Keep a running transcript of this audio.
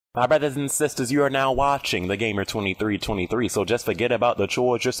My brothers and sisters, you are now watching The Gamer 2323, so just forget about the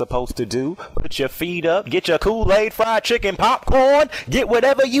chores you're supposed to do. Put your feet up, get your Kool-Aid, fried chicken, popcorn, get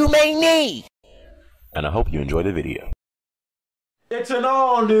whatever you may need. And I hope you enjoy the video. It's an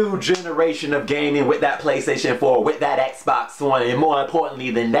all-new generation of gaming with that PlayStation 4, with that Xbox One, and more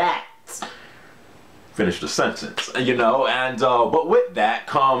importantly than that, finish the sentence, but with that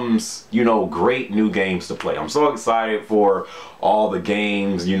comes, great new games to play. I'm so excited for all the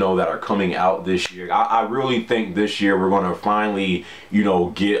games, that are coming out this year. I really think this year we're going to finally,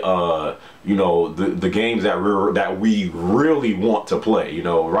 get, the games that we really want to play.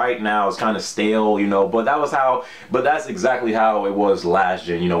 Right now it's kind of stale, but that's exactly how it was last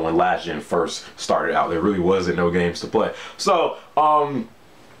gen, when last gen first started out. There really wasn't no games to play. So I'm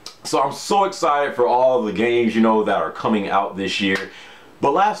so excited for all the games, that are coming out this year.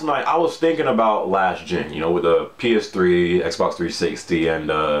 But last night, I was thinking about last gen, with the PS3, Xbox 360, and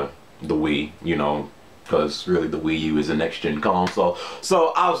the Wii, because really the Wii U is a next-gen console.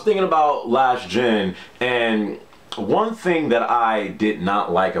 So I was thinking about last gen, and one thing that I did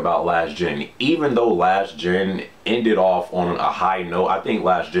not like about last gen, even though last gen ended off on a high note, I think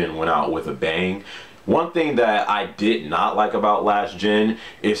last gen went out with a bang. One thing that I did not like about last gen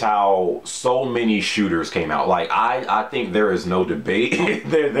is how so many shooters came out. Like, I think there is no debate,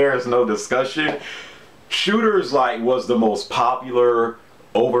 there is no discussion. Shooters, was the most popular,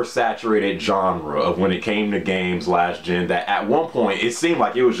 oversaturated genre of when it came to games last gen, that at one point it seemed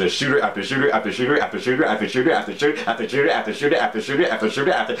like it was just shooter after shooter after shooter after shooter after shooter after shooter after shooter after shooter after shooter after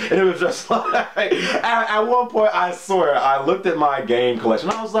shooter after, and it was just like, at one point, I swear, I looked at my game collection,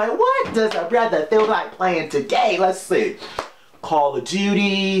 I was like, what does a brother feel like playing today? Let's see. Call of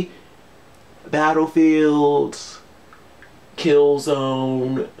Duty, Battlefield,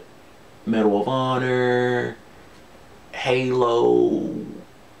 Killzone, Medal of Honor, Halo,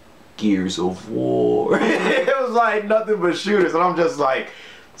 Gears of War. It was like nothing but shooters, and I'm just like,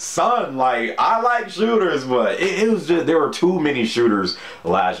 son, I like shooters, but it was just, there were too many shooters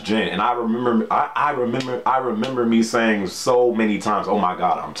last gen. And I remember me saying so many times, oh my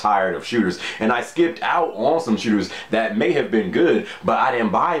god, I'm tired of shooters. And I skipped out on some shooters that may have been good, but I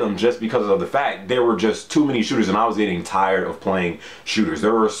didn't buy them just because of the fact there were just too many shooters, and I was getting tired of playing shooters.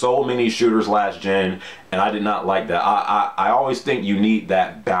 There were so many shooters last gen, and I did not like that. I always think you need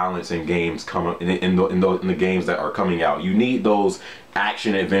that balance in games in the games that are coming out. You need those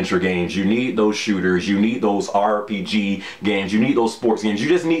action adventure games, you need those shooters, you need those RPG games, you need those sports games. You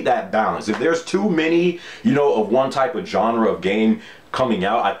just need that balance. If there's too many, of one type of genre of game coming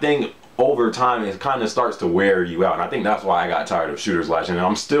out, I think over time it kind of starts to wear you out. And I think that's why I got tired of shooters last year, and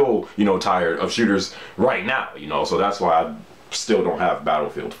I'm still, tired of shooters right now, so that's why I still don't have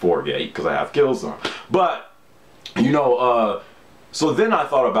Battlefield 4 yet, because I have Killzone. But so then I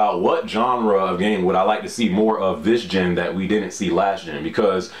thought about what genre of game would I like to see more of this gen that we didn't see last gen,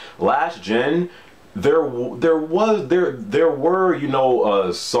 because last gen there were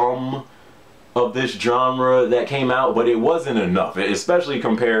some of this genre that came out, but it wasn't enough, especially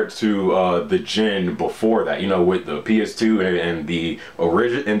compared to the gen before that, with the PS2 and the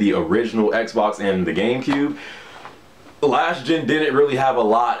original Xbox and the GameCube. Last gen didn't really have a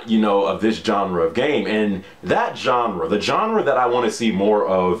lot, of this genre of game. And that genre, the genre that I want to see more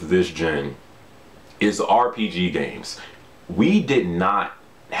of this gen, is RPG games. We did not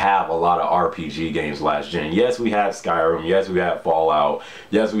have a lot of RPG games last gen. Yes, we had Skyrim. Yes, we had Fallout.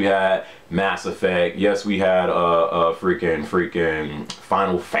 Yes, we had Mass Effect. Yes, we had freaking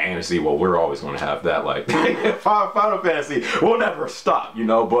Final Fantasy. Well, we're always going to have that. Final Fantasy will never stop,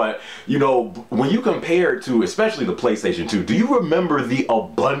 but when you compare it to especially the PlayStation 2, do you remember the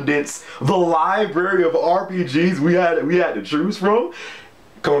abundance, the library of RPGs we had to choose from?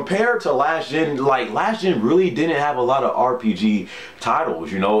 Compared to last gen, last gen really didn't have a lot of RPG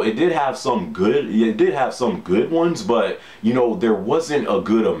titles. It did have some good ones, but there wasn't a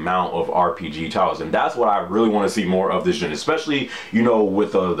good amount of RPG titles, and that's what I really want to see more of this gen, especially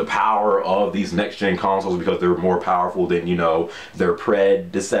with the power of these next gen consoles, because they're more powerful than their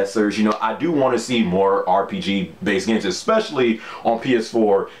predecessors. I do want to see more RPG based games, especially on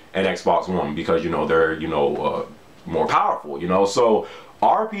PS4 and Xbox One, because they're more powerful. So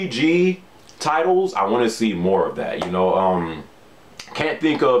RPG titles, I want to see more of that. Can't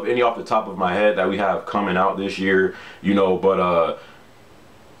think of any off the top of my head that we have coming out this year, but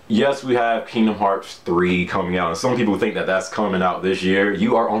Yes, we have Kingdom Hearts 3 coming out, and some people think that that's coming out this year.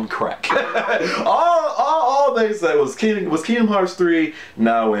 You are on crack. all they said was Kingdom Hearts 3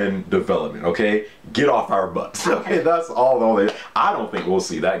 now in development, okay? Get off our butts, okay? That's all they... I don't think we'll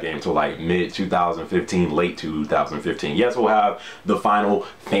see that game until like mid-2015, late 2015. Yes, we'll have the Final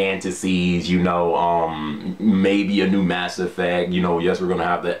Fantasies, you know, maybe a new Mass Effect, you know, yes, we're gonna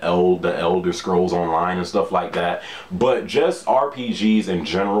have the Elder Scrolls Online and stuff like that, but just RPGs in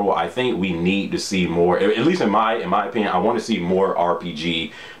general, I think we need to see more, at least in my opinion. I want to see more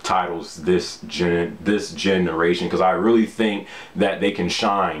RPG titles this generation, because I really think that they can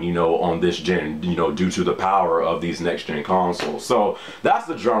shine, you know, on this gen, you know, due to the power of these next gen consoles. So that's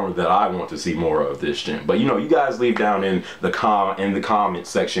the genre that I want to see more of this gen. But you know, you guys leave down in the comment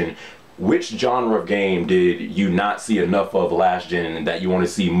section, which genre of game did you not see enough of last gen and that you want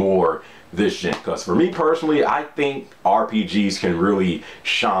to see more this gen? Because for me personally, I think RPGs can really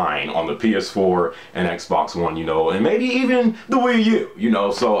shine on the PS4 and Xbox One, you know, and maybe even the Wii U, you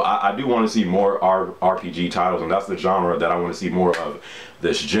know. So I do want to see more RPG titles, and that's the genre that I want to see more of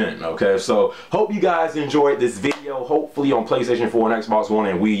this gen. Okay, so hope you guys enjoyed this video. Hopefully on PlayStation 4 and Xbox One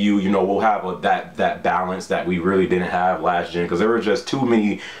and Wii U, you know, we'll have that balance that we really didn't have last gen, because there were just too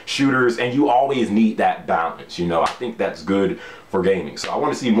many shooters, and you always need that balance, you know. I think that's good for gaming. So I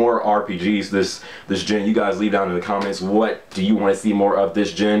want to see more RPGs this gen. You guys leave down in the comments, what do you want to see more of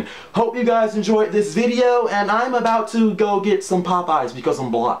this gen? Hope you guys enjoyed this video, and I'm about to go get some Popeyes because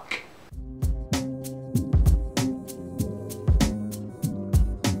I'm black.